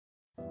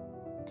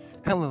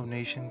Hello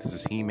Nation, this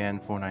is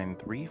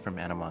He-Man493 from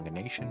Animanga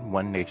Nation,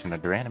 One Nation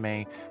Under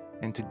Anime,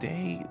 and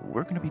today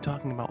we're going to be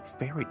talking about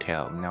Fairy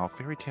Tail. Now,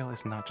 Fairy Tail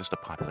is not just a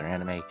popular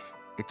anime,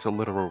 it's a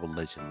literal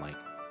religion.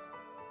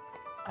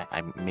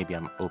 Maybe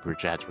I'm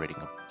over-exaggerating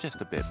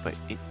just a bit, but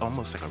it's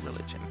almost like a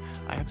religion.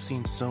 I have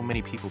seen so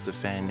many people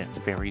defend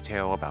Fairy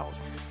Tail about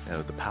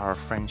the power of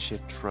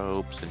friendship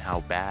tropes and how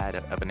bad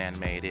of an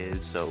anime it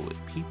is, so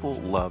people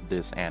love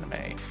this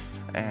anime.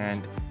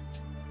 And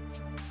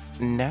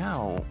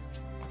now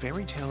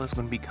Fairy Tail is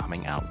going to be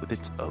coming out with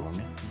its own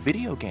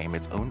video game,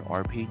 its own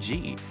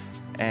RPG.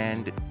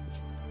 And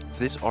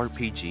this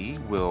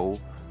RPG will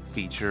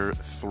feature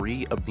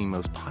three of the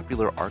most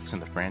popular arcs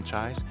in the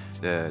franchise: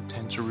 the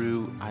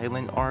Tensuru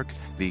Island arc,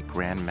 the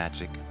Grand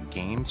Magic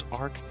Games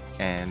arc,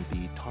 and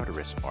the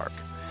Tartarus arc.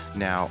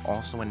 Now,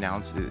 also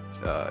announced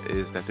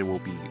is that there will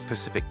be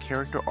specific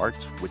character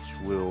arcs, which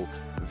will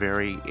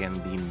vary in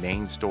the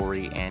main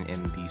story and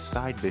in the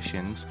side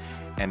missions,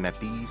 and that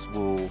these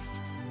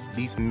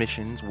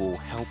missions will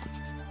help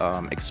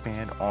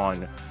expand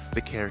on the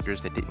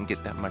characters that didn't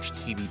get that much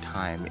TV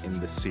time in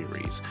the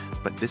series.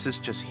 But this is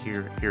just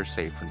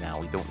hearsay for now.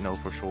 We don't know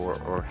for sure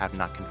or have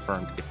not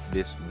confirmed if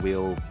this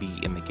will be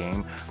in the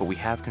game, but we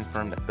have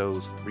confirmed that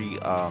those three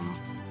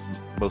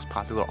most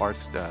popular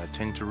arcs,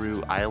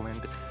 Tensuru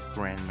Island,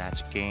 Grand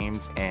Match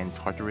Games, and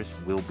Tartarus,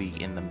 will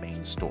be in the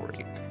main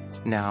story.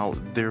 Now,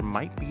 there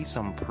might be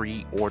some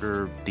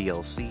pre-order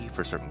DLC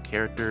for certain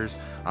characters.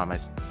 I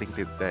think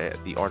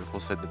that the article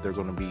said that they're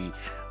going to be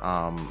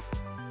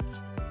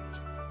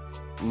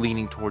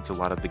leaning towards a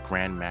lot of the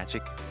Grand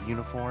Magic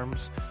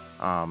uniforms.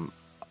 Um,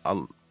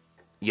 uh,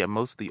 yeah,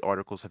 most of the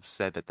articles have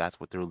said that that's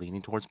what they're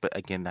leaning towards, but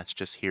again, that's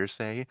just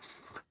hearsay.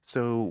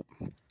 So,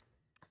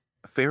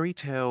 Fairy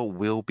Tail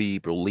will be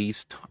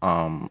released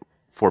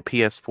for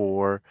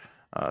PS4,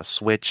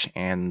 Switch,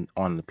 and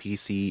on the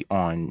PC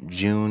on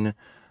June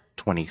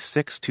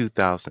 26,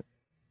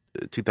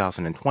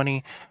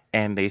 2020.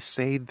 And they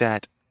say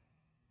that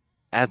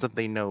as of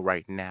they know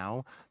right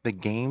now, the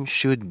game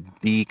should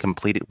be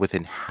completed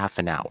within half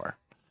an hour,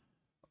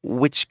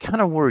 which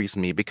kind of worries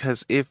me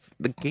because if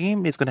the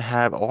game is going to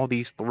have all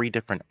these three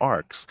different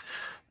arcs,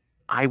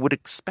 I would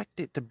expect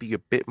it to be a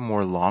bit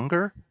more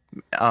longer.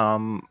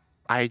 Um,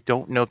 I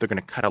don't know if they're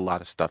going to cut a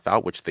lot of stuff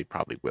out, which they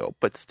probably will,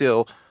 but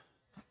still,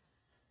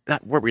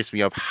 that worries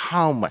me of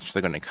how much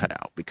they're going to cut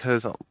out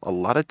because a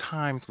lot of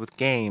times with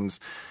games,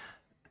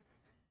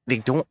 they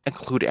don't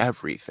include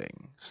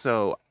everything.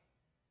 So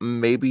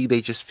maybe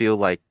they just feel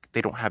like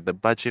they don't have the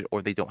budget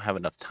or they don't have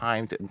enough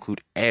time to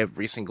include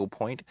every single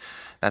point.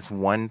 That's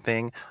one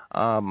thing.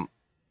 I'm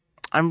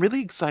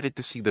really excited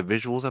to see the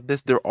visuals of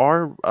this. There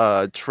are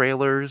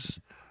trailers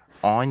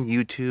on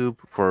YouTube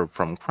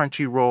from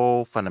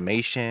Crunchyroll,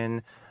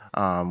 Funimation,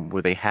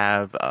 where they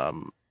have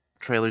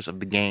trailers of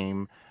the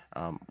game,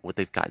 what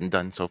they've gotten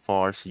done so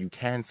far, so you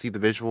can see the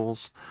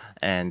visuals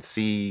and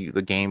see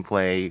the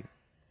gameplay.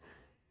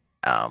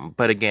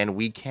 But again,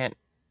 we can't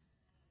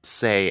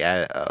say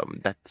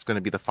that's going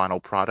to be the final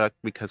product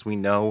because we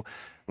know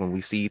when we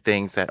see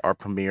things that are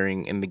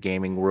premiering in the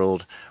gaming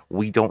world,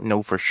 we don't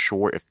know for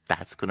sure if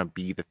that's going to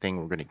be the thing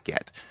we're going to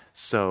get.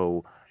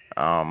 So,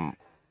 um,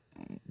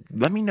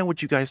 let me know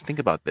what you guys think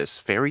about this.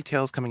 Fairy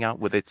Tail's coming out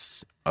with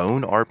its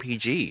own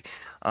RPG.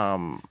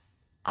 Um,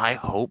 I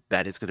hope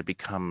that it's going to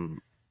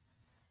become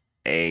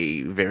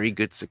a very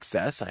good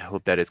success. I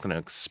hope that it's going to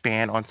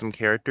expand on some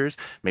characters,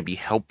 maybe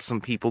help some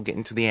people get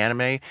into the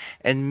anime,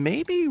 and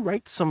maybe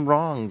right some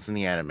wrongs in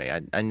the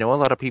anime. I know a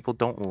lot of people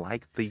don't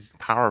like the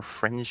power of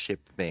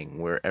friendship thing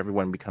where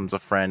everyone becomes a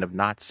friend of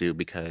Natsu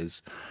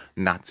because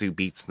Natsu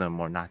beats them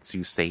or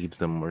Natsu saves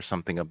them or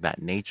something of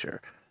that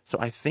nature. So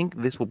I think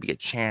this will be a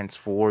chance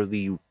for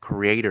the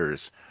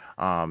creators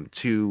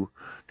to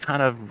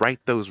kind of right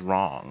those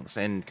wrongs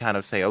and kind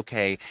of say,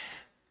 okay,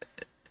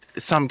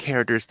 some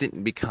characters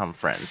didn't become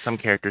friends. Some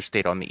characters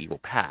stayed on the evil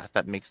path.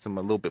 That makes them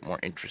a little bit more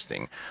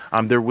interesting.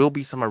 There will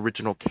be some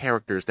original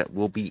characters that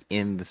will be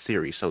in the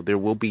series, so there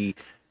will be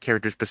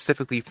characters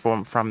specifically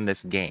from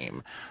this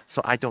game.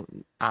 So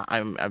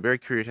I'm very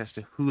curious as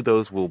to who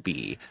those will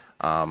be.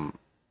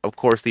 Of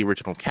course, the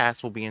original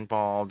cast will be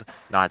involved.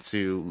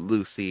 Natsu,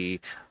 Lucy,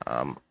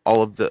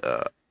 all of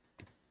the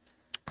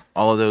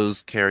all of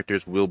those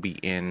characters will be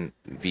in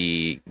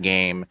the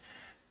game,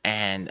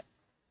 and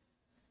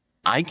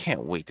I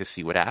can't wait to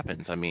see what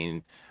happens. I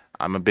mean,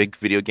 I'm a big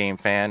video game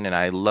fan, and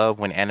I love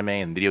when anime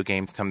and video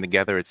games come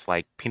together. It's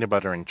like peanut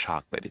butter and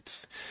chocolate.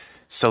 It's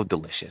so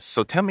delicious.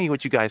 So tell me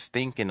what you guys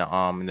think in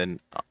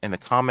the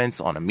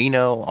comments on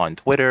Amino, on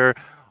Twitter,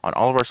 on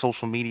all of our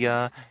social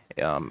media.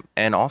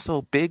 And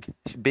also big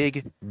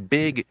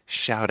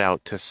shout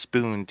out to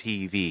Spoon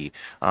TV,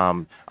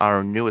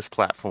 our newest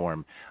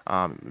platform.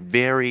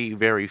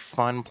 Very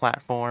fun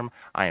platform.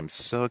 I am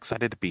so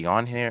excited to be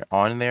on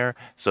there.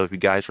 So if you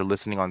guys are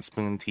listening on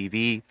Spoon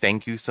TV,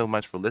 thank you so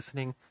much for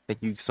listening.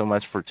 Thank you so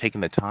much for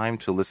taking the time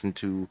to listen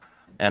to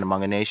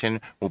Animanga Nation.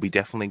 We'll be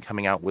definitely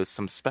coming out with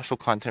some special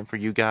content for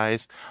you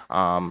guys.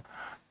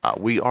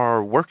 We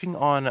are working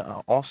on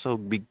also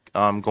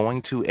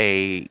going to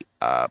a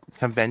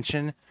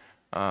convention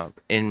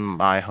in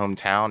my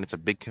hometown. It's a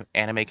big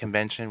anime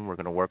convention. We're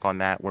going to work on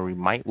that where we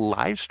might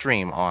live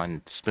stream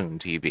on Spoon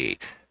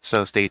TV.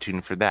 So stay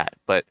tuned for that.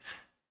 But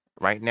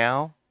right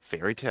now,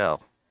 Fairy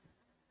Tail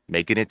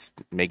making its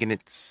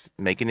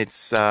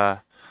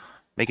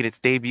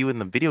debut in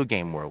the video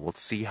game world. We'll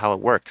see how it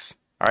works.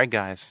 All right,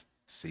 guys.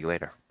 See you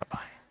later. Bye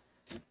bye.